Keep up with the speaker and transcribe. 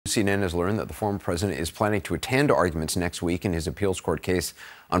CNN has learned that the former president is planning to attend arguments next week in his appeals court case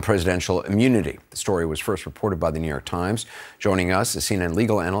on presidential immunity. The story was first reported by the New York Times. Joining us is CNN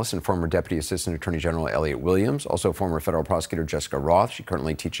legal analyst and former Deputy Assistant Attorney General Elliot Williams, also former federal prosecutor Jessica Roth. She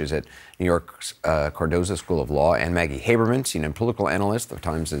currently teaches at New York's Cardozo School of Law, and Maggie Haberman, CNN political analyst, the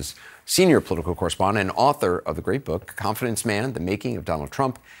Times' senior political correspondent, and author of the great book, Confidence Man, The Making of Donald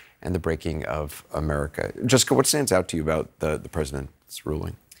Trump and the Breaking of America. Jessica, what stands out to you about the president's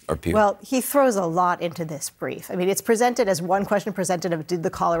ruling? Well, he throws a lot into this brief. I mean, it's presented as one question presented of, did the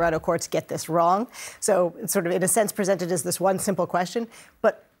Colorado courts get this wrong? So it's sort of, in a sense, presented as this one simple question.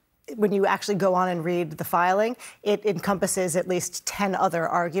 But when you actually go on and read the filing, it encompasses at least 10 other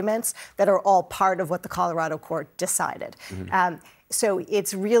arguments that are all part of what the Colorado court decided. So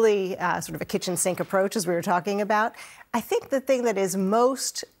it's really sort of a kitchen sink approach, as we were talking about. I think the thing that is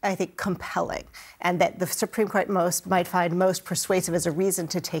most, compelling, and that the Supreme Court might find most persuasive as a reason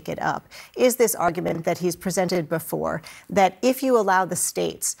to take it up, is this argument that he's presented before, that if you allow the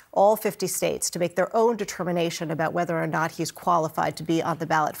states, all 50 states, to make their own determination about whether or not he's qualified to be on the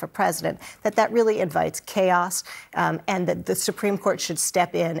ballot for president, that really invites chaos, and that the Supreme Court should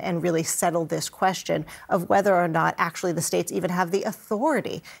step in and really settle this question of whether or not actually the states even have the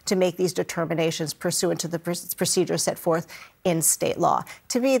authority to make these determinations pursuant to the procedures set forth in state law.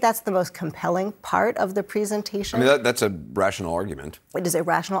 To me, that's the most compelling part of the presentation. I mean, that's a rational argument. It is a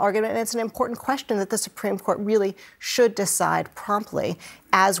rational argument, and it's an important question that the Supreme Court really should decide promptly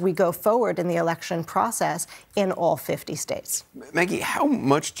as we go forward in the election process in all 50 states. Maggie, how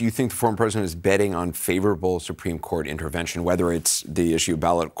much do you think the former president is betting on favorable Supreme Court intervention, whether it's the issue of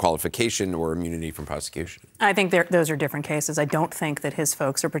ballot qualification or immunity from prosecution? I think those are different cases. I don't think that his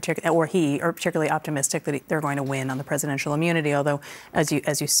folks are particularly optimistic that they're going to win on the presidential immunity, although, as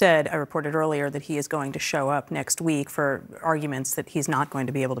you said, I reported earlier that he is going to show up next week for arguments that he's not going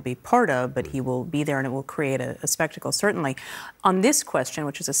to be able to be part of, but he will be there and it will create a spectacle, certainly. On this question,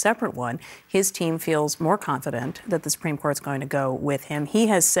 which is a separate one, his team feels more confident that the Supreme Court's going to go with him. He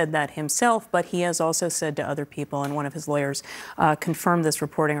has said that himself, but he has also said to other people, and one of his lawyers confirmed this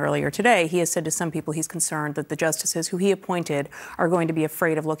reporting earlier today, he has said to some people he's concerned that the justices who he appointed are going to be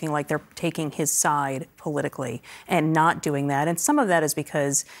afraid of looking like they're taking his side politically and not doing that. And some of that is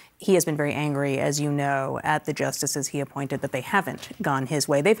because he has been very angry, as you know, at the justices he appointed that they haven't gone his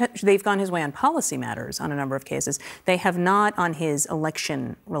way. They've gone his way on policy matters on a number of cases. They have not on his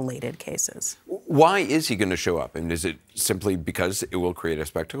election-related cases. Why is he going to show up? And is it simply because it will create a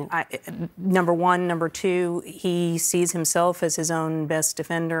spectacle? Number one. Number two, he sees himself as his own best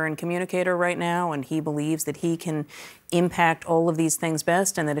defender and communicator right now, and he believes that he can impact all of these things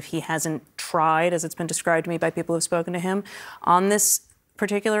best, and that if he hasn't tried, as it's been described to me by people who've spoken to him, on this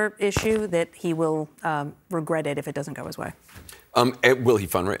particular issue, that he will regret it if it doesn't go his way. Will he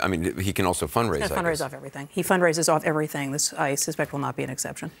fundraise? I mean, he can also fundraise. He's fundraise off everything. He fundraises off everything. This, I suspect, will not be an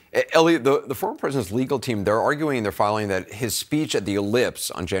exception. Elliot, the former president's legal team, they're arguing in their filing that his speech at the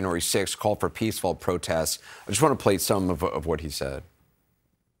Ellipse on January 6th called for peaceful protests. I just want to play some of what he said.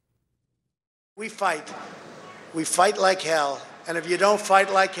 We fight. We fight like hell. And if you don't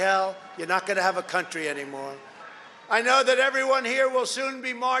fight like hell, you're not going to have a country anymore. I know that everyone here will soon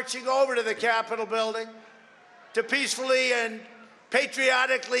be marching over to the Capitol building to peacefully and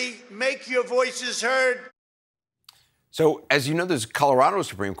patriotically make your voices heard. So, as you know, the Colorado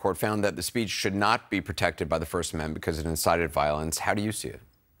Supreme Court found that the speech should not be protected by the First Amendment because it incited violence. How do you see it?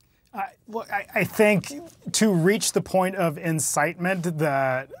 Well, I think to reach the point of incitement,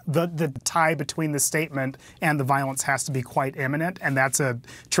 the tie between the statement and the violence has to be quite imminent, and that's a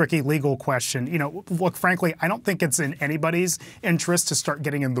tricky legal question. You know, look, frankly, I don't think it's in anybody's interest to start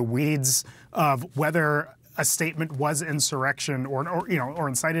getting in the weeds of whether a statement was insurrection or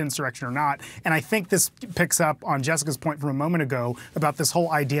incited insurrection or not. And I think this picks up on Jessica's point from a moment ago about this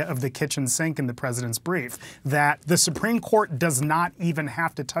whole idea of the kitchen sink in the president's brief, that the Supreme Court does not even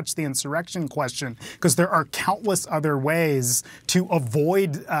have to touch the insurrection question because there are countless other ways to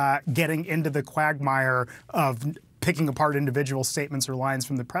avoid getting into the quagmire of picking apart individual statements or lines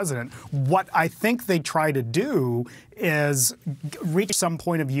from the president. What I think they try to do is reach some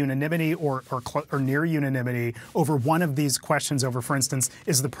point of unanimity or near unanimity over one of these questions over, for instance,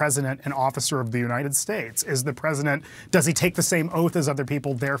 is the president an officer of the United States? Is the president, does he take the same oath as other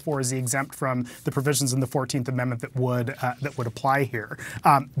people, therefore is he exempt from the provisions in the 14th Amendment that would apply here?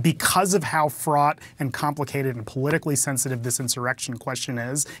 Because of how fraught and complicated and politically sensitive this insurrection question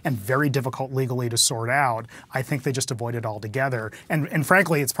is, and very difficult legally to sort out, I think they just avoid it altogether. And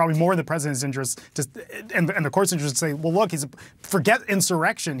frankly, it's probably more in the president's interest and the court's interest to say, well, look, forget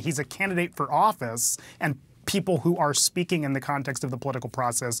insurrection. He's a candidate for office, and people who are speaking in the context of the political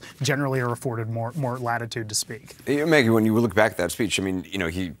process generally are afforded more latitude to speak. Maggie, when you look back at that speech, I mean,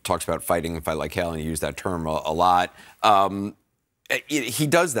 he talks about fighting and fight like hell, and he used that term a lot. He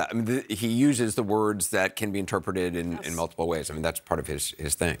does that. I mean, he uses the words that can be interpreted in multiple ways. I mean, that's part of his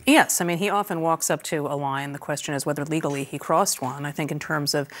thing. Yes. I mean, he often walks up to a line. The question is whether legally he crossed one. I think in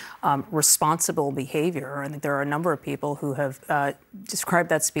terms of responsible behavior, I think there are a number of people who have described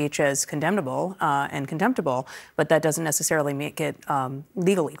that speech as condemnable and contemptible, but that doesn't necessarily make it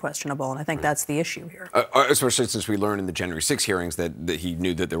legally questionable. And I think that's the issue here. Especially since we learned in the January 6 hearings that he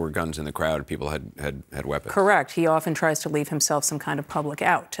knew that there were guns in the crowd, people had weapons. Correct. He often tries to leave himself some kind of public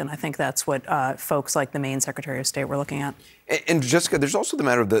out, and I think that's what folks like the Maine Secretary of State were looking at. And Jessica, there's also the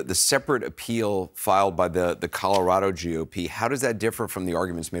matter of the separate appeal filed by the Colorado GOP. How does that differ from the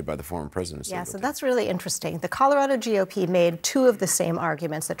arguments made by the former presidency? Yeah, so that's really interesting. The Colorado GOP made two of the same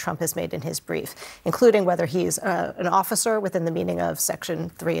arguments that Trump has made in his brief, including whether he's an officer within the meaning of Section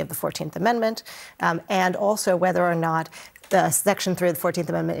 3 of the 14th Amendment, and also whether or not the Section 3 of the 14th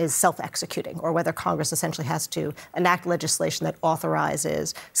Amendment is self-executing, or whether Congress essentially has to enact legislation that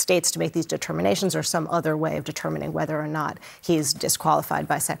authorizes states to make these determinations, or some other way of determining whether or not he's disqualified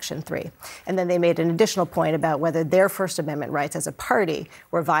by Section 3. And then they made an additional point about whether their First Amendment rights as a party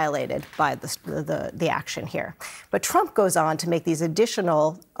were violated by the action here. But Trump goes on to make these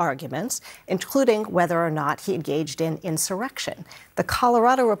additional arguments, including whether or not he engaged in insurrection. The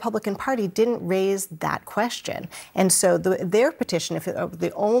Colorado Republican Party didn't raise that question. And so their petition, if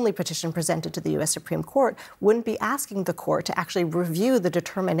the only petition presented to the U.S. Supreme Court, wouldn't be asking the court to actually review the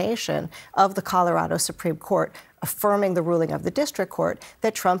determination of the Colorado Supreme Court affirming the ruling of the district court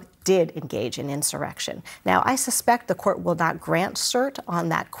that Trump did engage in insurrection. Now, I suspect the court will not grant cert on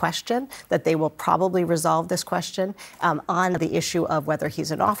that question, that they will probably resolve this question on the issue of whether he's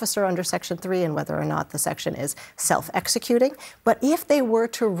an officer under Section 3 and whether or not the section is self-executing. But if they were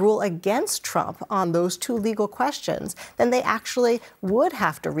to rule against Trump on those two legal questions, then they actually would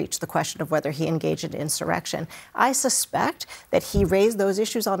have to reach the question of whether he engaged in insurrection. I suspect that he raised those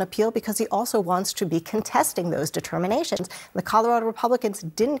issues on appeal because he also wants to be contesting those determinations. The Colorado Republicans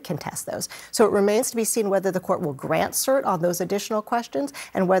didn't contest those. So it remains to be seen whether the court will grant cert on those additional questions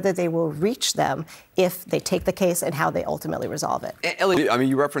and whether they will reach them if they take the case and how they ultimately resolve it. Ellie, I mean,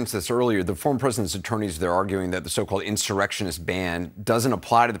 you referenced this earlier. The former president's attorneys, they're arguing that the so-called insurrectionist ban doesn't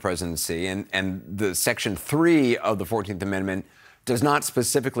apply to the presidency, and the Section 3 of the 14th Amendment does not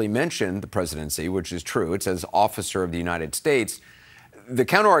specifically mention the presidency, which is true. It says officer of the United States. The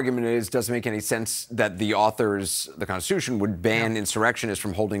counter-argument is, doesn't make any sense that the authors of the Constitution would ban insurrectionists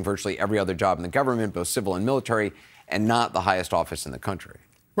from holding virtually every other job in the government, both civil and military, and not the highest office in the country.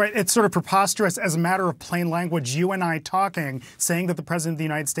 Right. It's sort of preposterous as a matter of plain language. You and I talking, saying that the President of the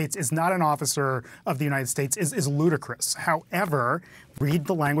United States is not an officer of the United States is ludicrous. However, read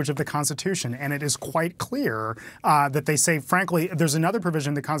the language of the Constitution, and it is quite clear that they say, frankly, there's another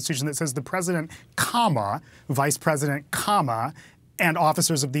provision in the Constitution that says the President, comma, Vice President, comma, and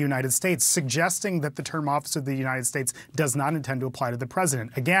officers of the United States, suggesting that the term officer of the United States does not intend to apply to the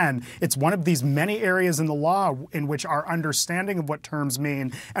president. Again, it's one of these many areas in the law in which our understanding of what terms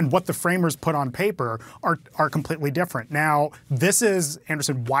mean and what the framers put on paper are completely different. Now, this is,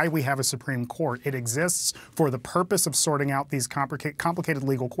 Anderson, why we have a Supreme Court. It exists for the purpose of sorting out these complicated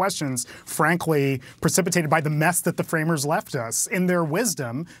legal questions, frankly, precipitated by the mess that the framers left us. In their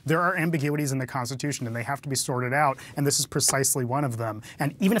wisdom, there are ambiguities in the Constitution, and they have to be sorted out, and this is precisely one of them.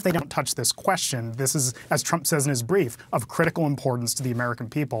 And even if they don't touch this question, this is, as Trump says in his brief, of critical importance to the American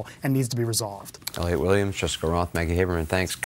people and needs to be resolved. Elliot Williams, Jessica Roth, Maggie Haberman, thanks.